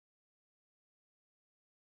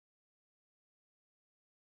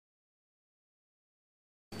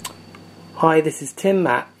Hi, this is Tim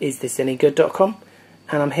at isthisanygood.com,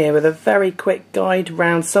 and I'm here with a very quick guide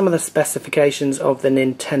around some of the specifications of the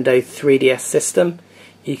Nintendo 3DS system.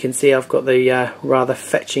 You can see I've got the rather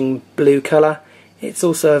fetching blue colour. It's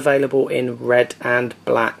also available in red and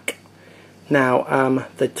black. Now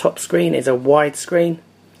the top screen is a widescreen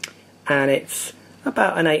and it's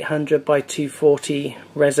about an 800 by 240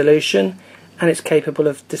 resolution, and it's capable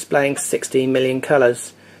of displaying 16 million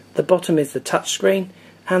colours. The bottom is the touch screen,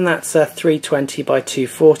 and that's a 320 by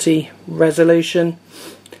 240 resolution,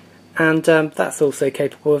 and that's also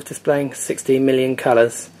capable of displaying 16 million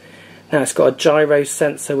colours. Now it's got a gyro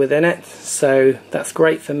sensor within it, so that's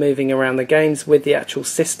great for moving around the games with the actual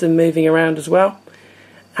system moving around as well.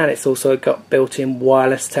 And it's also got built-in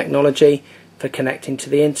wireless technology for connecting to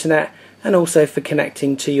the internet and also for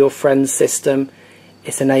connecting to your friend's system.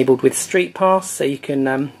 It's enabled with Street Pass, so you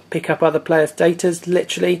can pick up other players' data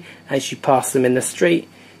literally as you pass them in the street.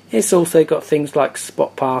 It's also got things like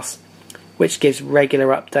Spot Pass, which gives regular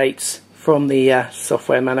updates from the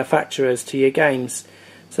software manufacturers to your games.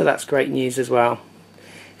 So that's great news as well.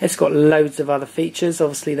 It's got loads of other features.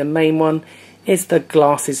 Obviously the main one is the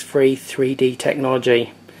glasses-free 3D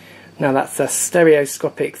technology. Now that's a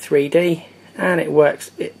stereoscopic 3D and it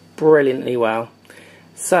works brilliantly well.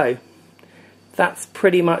 So that's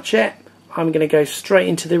pretty much it. I'm going to go straight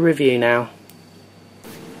into the review now.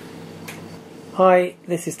 Hi,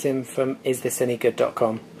 this is Tim from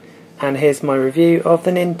isthisanygood.com, and here's my review of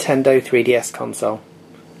the Nintendo 3DS console.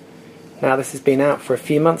 Now this has been out for a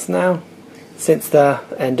few months now, since the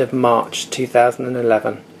end of March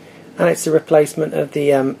 2011, and it's a replacement of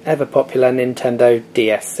the ever popular Nintendo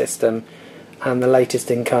DS system, and the latest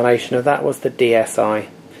incarnation of that was the DSi.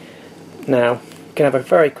 Now, you can have a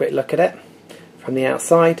very quick look at it from the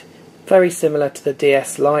outside. Very similar to the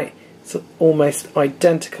DS Lite, it's almost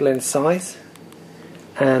identical in size,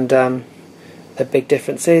 and the big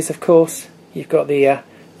difference is, of course, you've got the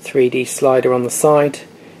 3D slider on the side,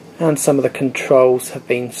 and some of the controls have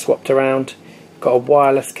been swapped around. You've got a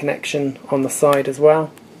wireless connection on the side as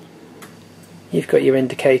well. You've got your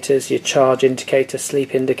indicators, your charge indicator,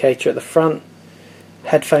 sleep indicator at the front,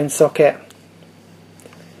 headphone socket,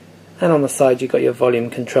 and on the side you've got your volume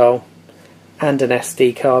control and an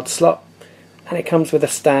SD card slot, and it comes with a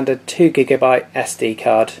standard 2GB SD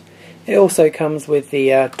card. It also comes with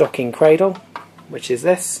the docking cradle, which is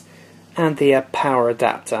this, and the power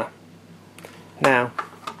adapter. Now,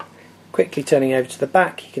 quickly turning over to the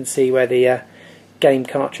back, you can see where the game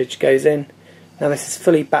cartridge goes in. Now this is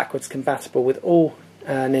fully backwards compatible with all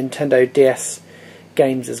Nintendo DS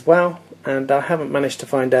games as well, and I haven't managed to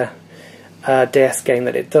find a DS game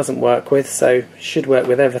that it doesn't work with, so it should work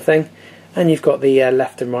with everything. And you've got the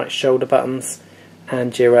left and right shoulder buttons,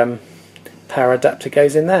 and your power adapter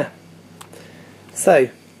goes in there. So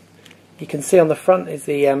you can see on the front is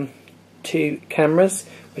the two cameras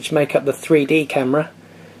which make up the 3D camera.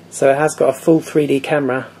 So it has got a full 3D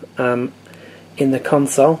camera in the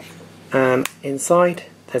console, and inside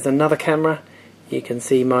there's another camera. You can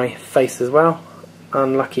see my face as well,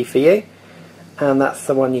 unlucky for you, and that's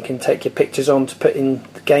the one you can take your pictures on to put in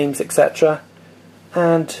the games, etc.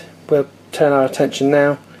 And we'll turn our attention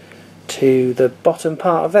now to the bottom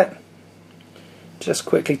part of it. Just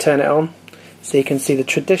quickly turn it on so you can see the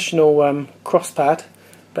traditional cross pad,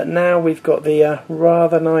 but now we've got the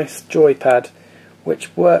rather nice joypad,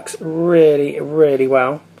 which works really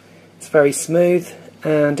well. It's very smooth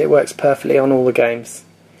and it works perfectly on all the games.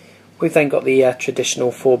 We've then got the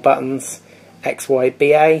traditional 4 buttons, X, Y,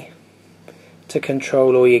 B, A, to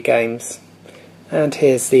control all your games. And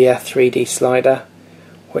here's the 3D slider,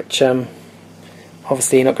 which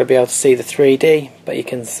obviously you're not going to be able to see the 3D, but you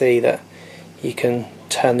can see that you can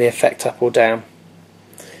turn the effect up or down.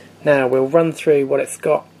 Now we'll run through what it's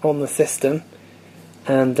got on the system,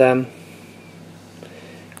 and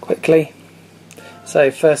quickly.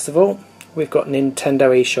 So first of all, we've got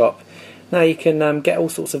Nintendo eShop. Now you can get all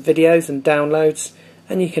sorts of videos and downloads,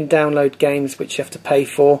 and you can download games which you have to pay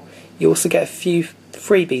for. You also get a few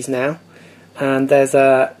freebies now, and there's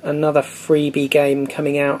another freebie game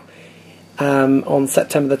coming out on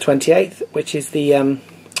September the 28th, which is the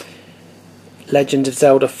Legend of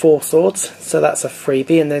Zelda 4 Swords. So that's a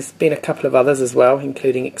freebie, and there's been a couple of others as well,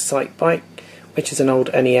 including Excitebike, which is an old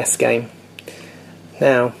NES game.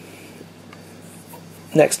 Now,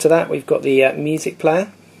 next to that we've got the music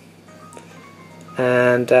player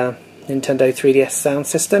and Nintendo 3DS sound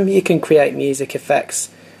system. You can create music effects,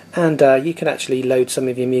 and you can actually load some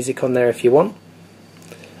of your music on there if you want.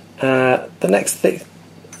 The next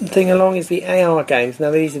thing along is the AR games.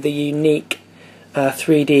 Now these are the unique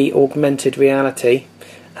 3D augmented reality,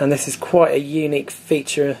 and this is quite a unique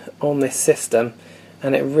feature on this system,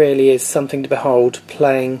 and it really is something to behold,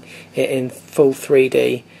 playing it in full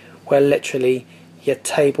 3D, where literally your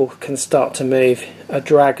table can start to move, a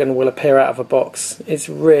dragon will appear out of a box. It's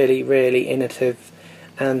really, really innovative,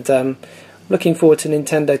 and looking forward to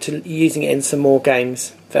Nintendo to using it in some more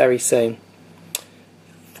games very soon.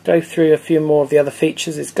 Go through a few more of the other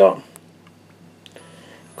features it's got.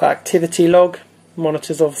 Got activity log,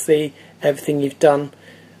 monitors obviously everything you've done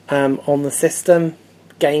on the system,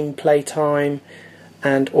 gameplay time,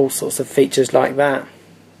 and all sorts of features like that.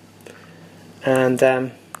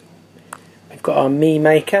 And we've got our Mii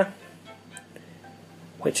Maker,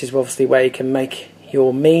 which is obviously where you can make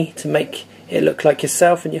your Mii to make it look like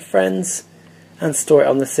yourself and your friends, and store it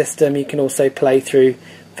on the system. You can also play through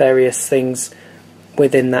various things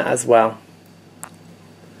within that as well.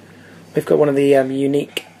 We've got one of the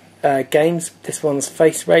unique games. This one's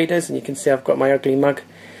Face Raiders, and you can see I've got my ugly mug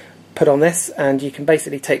put on this, and you can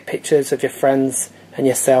basically take pictures of your friends and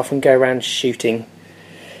yourself and go around shooting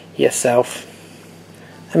yourself.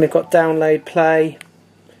 And we've got download, play,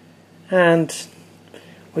 and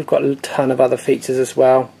we've got a ton of other features as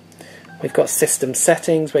well. We've got system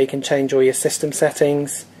settings, where you can change all your system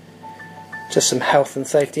settings, just some health and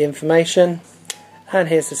safety information, and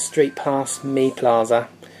here's the Street Pass Mii Plaza.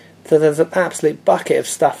 So there's an absolute bucket of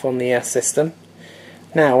stuff on the system.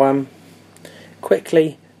 Now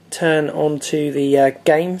quickly turn on to the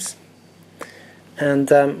games,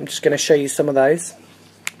 and I'm just going to show you some of those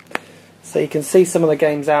so you can see some of the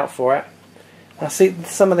games out for it. I see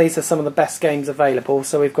some of these are some of the best games available.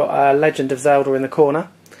 So we've got Legend of Zelda in the corner,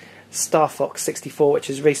 Star Fox 64, which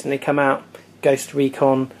has recently come out, Ghost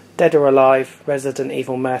Recon, Dead or Alive, Resident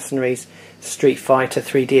Evil Mercenaries, Street Fighter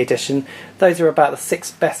 3D Edition. Those are about the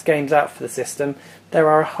 6 best games out for the system. There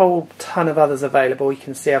are a whole ton of others available. You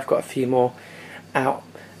can see I've got a few more out,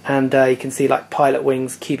 and you can see like Pilot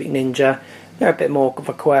Wings, Cubic Ninja. They're a bit more of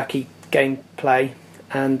a quirky gameplay,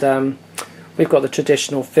 and we've got the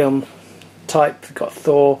traditional film type. We've got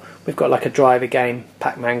Thor, we've got like a driver game,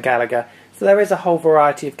 Pac-Man, Galaga. So there is a whole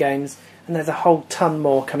variety of games, and there's a whole ton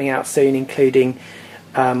more coming out soon, including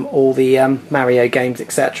all the Mario games,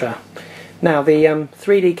 etc. Now the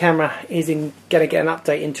 3D camera is going to get an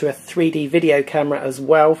update into a 3D video camera as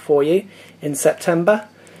well for you in September,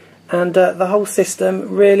 and the whole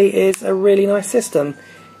system really is a really nice system.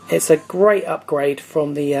 It's a great upgrade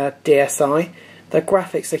from the DSi. The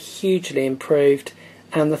graphics are hugely improved,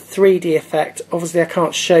 and the 3D effect, obviously I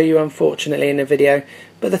can't show you unfortunately in a video,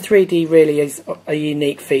 but the 3D really is a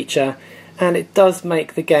unique feature, and it does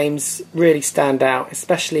make the games really stand out,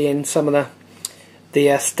 especially in some of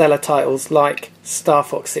the stellar titles like Star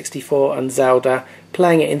Fox 64 and Zelda.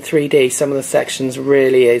 Playing it in 3D, some of the sections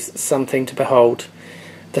really is something to behold.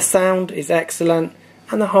 The sound is excellent,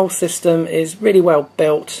 and the whole system is really well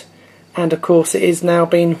built, and of course it is now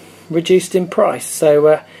been reduced in price,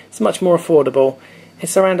 so it's much more affordable.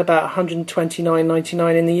 It's around about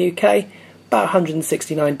 $129.99 in the UK, about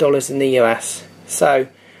 $169 in the US. So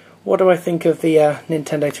what do I think of the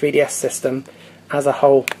Nintendo 3DS system as a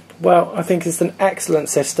whole? Well, I think it's an excellent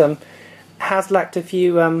system. It has lacked a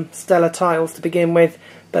few stellar titles to begin with,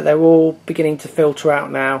 but they're all beginning to filter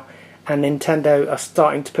out now, and Nintendo are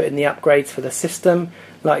starting to put in the upgrades for the system,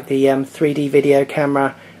 like the 3D video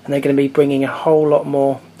camera, and they're going to be bringing a whole lot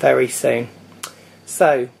more very soon.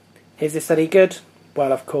 So, is this any good?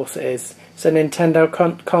 Well, of course it is. It's a Nintendo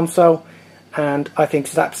console, and I think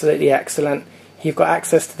it's absolutely excellent. You've got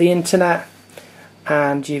access to the internet,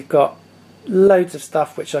 and you've got loads of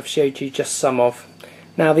stuff which I've showed you just some of.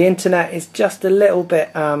 Now the internet is just a little bit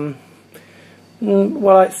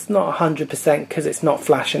well, it's not 100% because it's not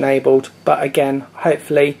flash enabled, but again,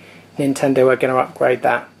 hopefully Nintendo are going to upgrade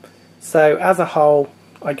that. So as a whole,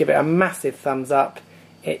 I give it a massive thumbs up.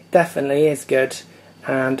 It definitely is good,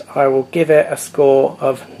 and I will give it a score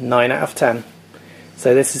of 9 out of 10.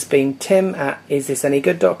 So this has been Tim at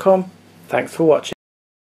isthisanygood.com. Thanks for watching.